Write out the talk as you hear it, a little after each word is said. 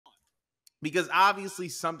Because obviously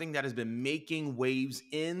something that has been making waves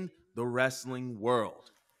in the wrestling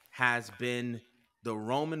world has been the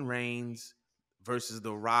Roman Reigns versus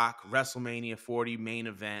The Rock WrestleMania 40 main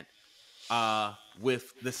event,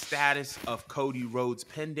 with the status of Cody Rhodes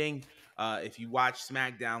pending. If you watched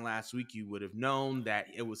SmackDown last week, you would have known that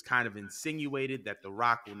it was kind of insinuated that The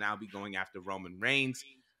Rock will now be going after Roman Reigns.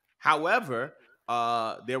 However,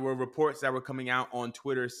 there were reports that were coming out on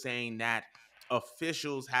Twitter saying that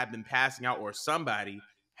officials have been passing out, or somebody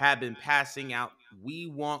had been passing out, "We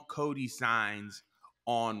want Cody" signs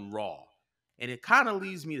on Raw. And it kind of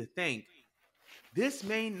leads me to think this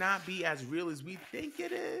may not be as real as we think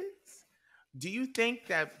it is. Do you think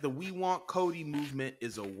that the "We Want Cody" movement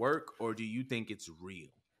is a work, or do you think it's real?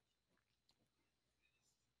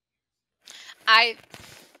 I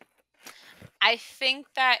I think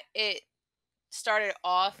that it started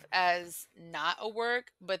off as not a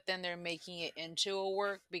work, but then they're making it into a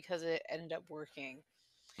work because it ended up working.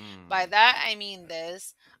 By Mm, that I mean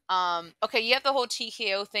this. Okay, you have the whole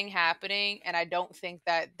TKO thing happening, and I don't think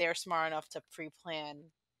that they're smart enough to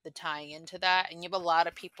pre-plan the tying into that. And you have a lot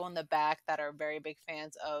of people in the back that are very big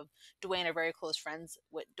fans of Dwayne, are very close friends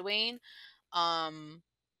with Dwayne. Um,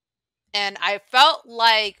 and I felt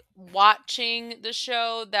like watching the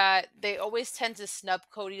show that they always tend to snub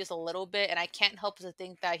Cody just a little bit, and I can't help but to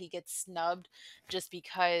think that he gets snubbed just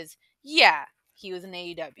because, yeah, he was in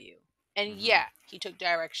AEW, and mm-hmm, yeah, he took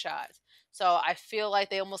direct shots. So I feel like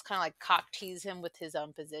they almost kind of like cock tease him with his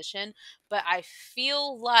position, but I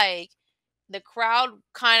feel like the crowd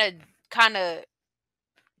kind of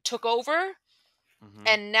took over, mm-hmm,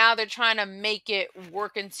 and now they're trying to make it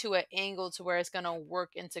work into an angle to where it's going to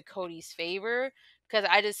work into Cody's favor, because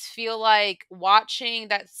I just feel like watching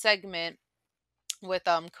that segment with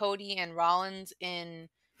Cody and Rollins in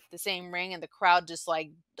the same ring, and the crowd just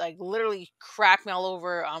like literally cracked me all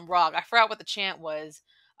over Rock. I forgot what the chant was.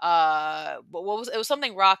 But what was it? Was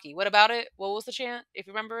something Rocky. What about it? What was the chant? If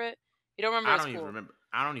you remember it, if you don't remember, I it's don't even cool. remember.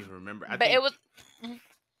 I don't even remember. I But it think was. Mhm,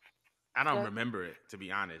 I go don't ahead. remember it, to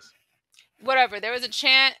be honest. Whatever. There was a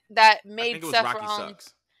chant that I think made it was Seth Rocky Rollins.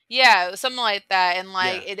 sucks. Yeah, it was something like that, and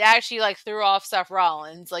like Yeah. it actually like threw off Seth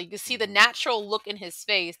Rollins. Like you see the Mm-hmm. natural look in his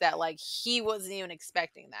face that like he wasn't even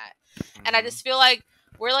expecting that, and I Mm-hmm. just feel like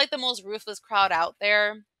we're like the most ruthless crowd out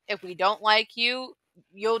there. If we don't like you,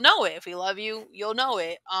 you'll know it. If we love you, you'll know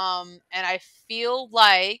it. And I feel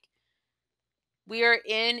like we are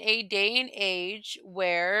in a day and age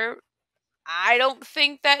where I don't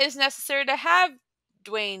think that is necessary to have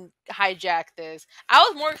Dwayne hijack this. I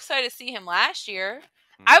was more excited to see him last year.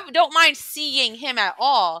 Mm-hmm. I don't mind seeing him at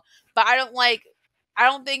all, but I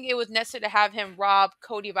don't think it was necessary to have him rob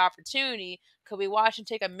Cody of opportunity, because we watched him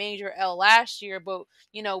take a major L last year, but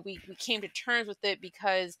we came to terms with it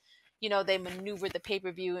because they maneuvered the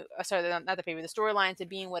pay-per-view, sorry, not the pay-per-view, the storyline to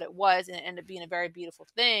being what it was, and it ended up being a very beautiful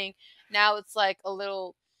thing. Now it's like a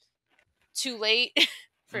little too late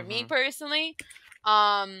for me Mm-hmm. personally,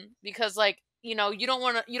 because like you don't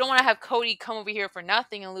want to have Cody come over here for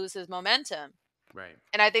nothing and lose his momentum. Right.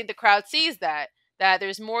 And I think the crowd sees that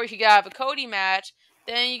there's more you can get out of a Cody match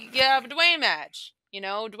than you can get out of a Dwayne match.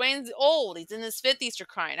 Dwayne's old, he's in his 50s, for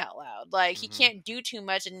crying out loud. Like, he Mm-hmm. can't do too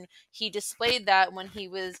much, and he displayed that when he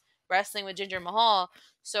was wrestling with Jinder Mahal.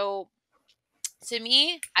 So to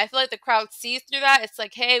me, I feel like the crowd sees through that. It's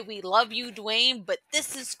like, hey, we love you, Dwayne, but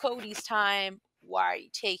this is Cody's time. Why are you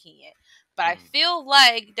taking it? But I Mm. feel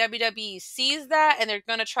like WWE sees that, and they're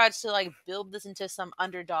gonna try to like build this into some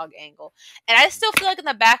underdog angle. And I still feel like in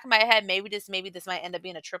the back of my head, maybe this might end up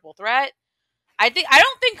being a triple threat. I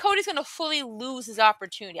don't think Cody's gonna fully lose his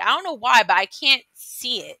opportunity. I don't know why, but I can't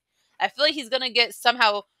see it. I feel like he's gonna get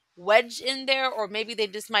somehow wedged in there, or maybe they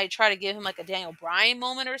just might try to give him like a Daniel Bryan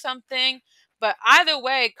moment or something. But either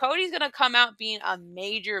way, Cody's gonna come out being a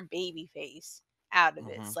major baby face out of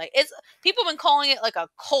Mm-hmm. this. Like, it's people have been calling it like a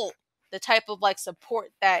cult, the type of like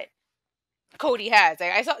support that Cody has.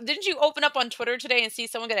 Like, I saw, didn't you open up on Twitter today and see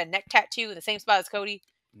someone get a neck tattoo in the same spot as Cody?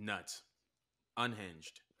 Nuts.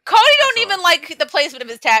 Unhinged. Cody I don't saw it. even like the placement of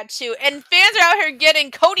his tattoo, and fans are out here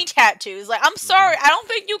getting Cody tattoos. Like, I'm Mm-hmm. sorry, I don't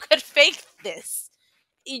think you could fake this.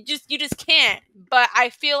 You just can't. But I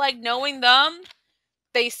feel like, knowing them,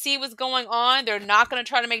 they see what's going on. They're not gonna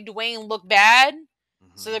try to make Dwayne look bad.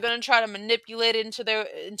 So Mm-hmm. they're gonna try to manipulate it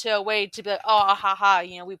into a way to be like, oh, ha ha,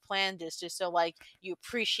 we planned this just so like you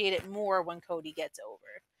appreciate it more when Cody gets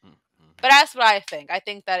over. But Mm-hmm. that's what I think. I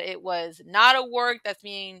think that it was not a work that's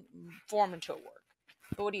being formed into a work.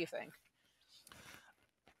 But what do you think?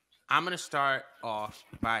 I'm going to start off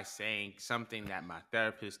by saying something that my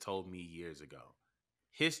therapist told me years ago.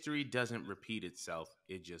 History doesn't repeat itself,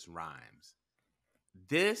 it just rhymes.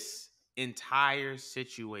 This entire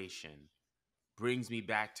situation brings me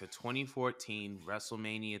back to 2014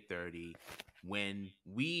 WrestleMania 30 when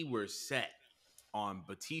we were set on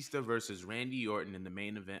Batista versus Randy Orton in the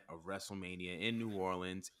main event of WrestleMania in New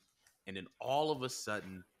Orleans. And then all of a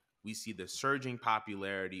sudden, we see the surging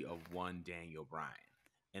popularity of one Daniel Bryan.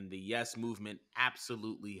 And the Yes movement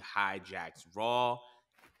absolutely hijacks Raw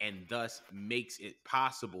and thus makes it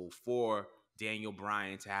possible for Daniel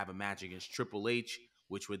Bryan to have a match against Triple H,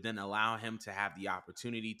 which would then allow him to have the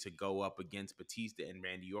opportunity to go up against Batista and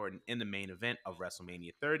Randy Orton in the main event of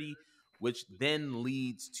WrestleMania 30, which then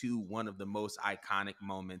leads to one of the most iconic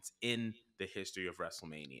moments in the history of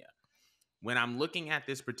WrestleMania. When I'm looking at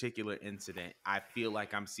this particular incident, I feel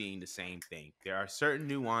like I'm seeing the same thing. There are certain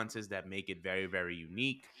nuances that make it very, very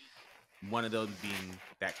unique. One of those being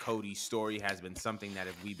that Cody's story has been something that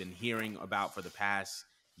we've been hearing about for the past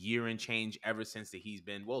year and change, ever since that he's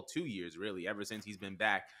been, well, 2 years really, ever since he's been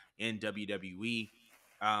back in WWE.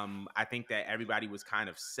 I think that everybody was kind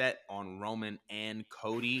of set on Roman and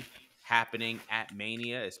Cody happening at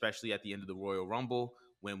Mania, especially at the end of the Royal Rumble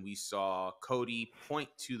when we saw Cody point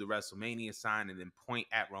to the WrestleMania sign and then point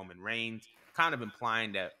at Roman Reigns, kind of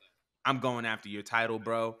implying that I'm going after your title,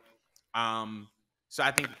 bro. Um, so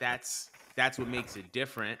I think that's what makes it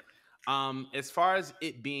different. As far as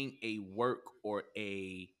it being a work or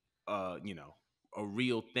a you know, a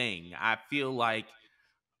real thing, I feel like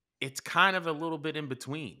it's kind of a little bit in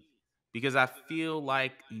between because I feel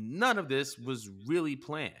like none of this was really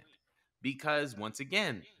planned. Because once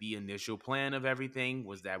again, the initial plan of everything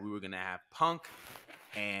was that we were going to have Punk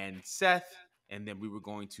and Seth, and then we were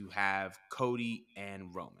going to have Cody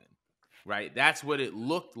and Roman, right? That's what it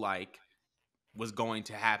looked like was going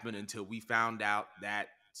to happen until we found out that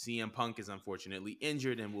CM Punk is unfortunately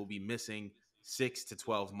injured and will be missing 6 to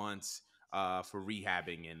 12 months for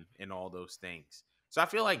rehabbing and all those things. So I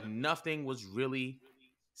feel like nothing was really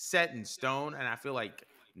set in stone, and I feel like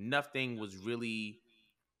nothing was really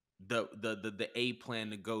the A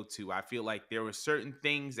plan to go to. I feel like there were certain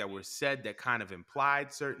things that were said that kind of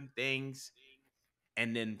implied certain things,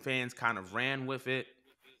 and then fans kind of ran with it.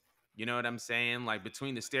 You know what I'm saying? Like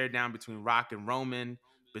between the stare down between Rock and Roman,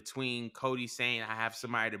 between Cody saying I have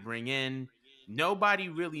somebody to bring in, nobody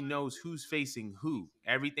really knows who's facing who.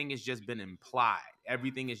 Everything has just been implied.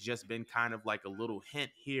 Everything has just been kind of like a little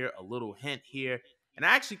hint here, a little hint here. And I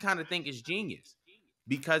actually kind of think it's genius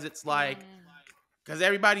because it's like, because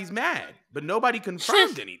everybody's mad, but nobody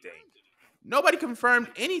confirmed anything. Nobody confirmed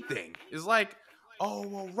anything. It's like, oh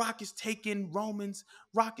well, Rock is taking Roman's,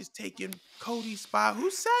 Rock is taking Cody's spot.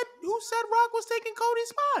 Who said Rock was taking Cody's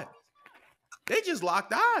spot? They just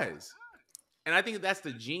locked eyes. And I think that's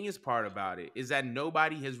the genius part about it is that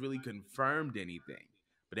nobody has really confirmed anything,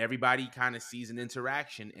 but everybody kind of sees an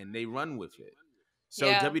interaction and they run with it. So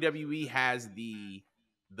Yeah. WWE has the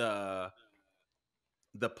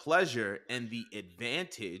the pleasure and the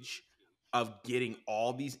advantage of getting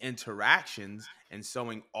all these interactions and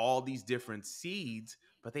sowing all these different seeds,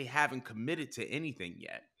 but they haven't committed to anything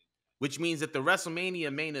yet, which means that the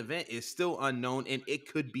WrestleMania main event is still unknown and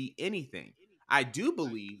it could be anything. I do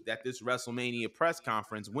believe that this WrestleMania press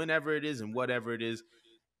conference, whenever it is and whatever it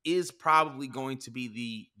is probably going to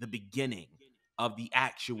be the beginning of the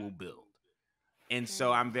actual build. And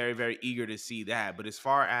so I'm very, very eager to see that. But as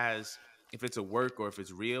far as if it's a work or if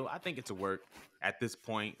it's real, I think it's a work at this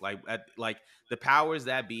point. Like the powers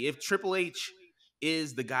that be, if Triple H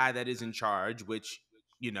is the guy that is in charge, which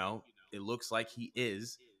you know it looks like he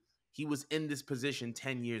was in this position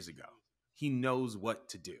 10 years ago. He knows what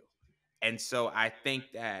to do, and so I think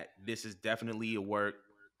that this is definitely a work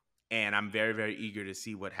and I'm very, very eager to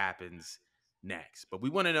see what happens next. But we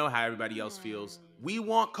want to know how everybody else feels. We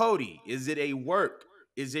want Cody. Is it a work?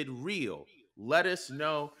 Is it real? Let us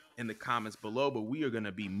know in the comments below. But we are going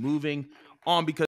to be moving on because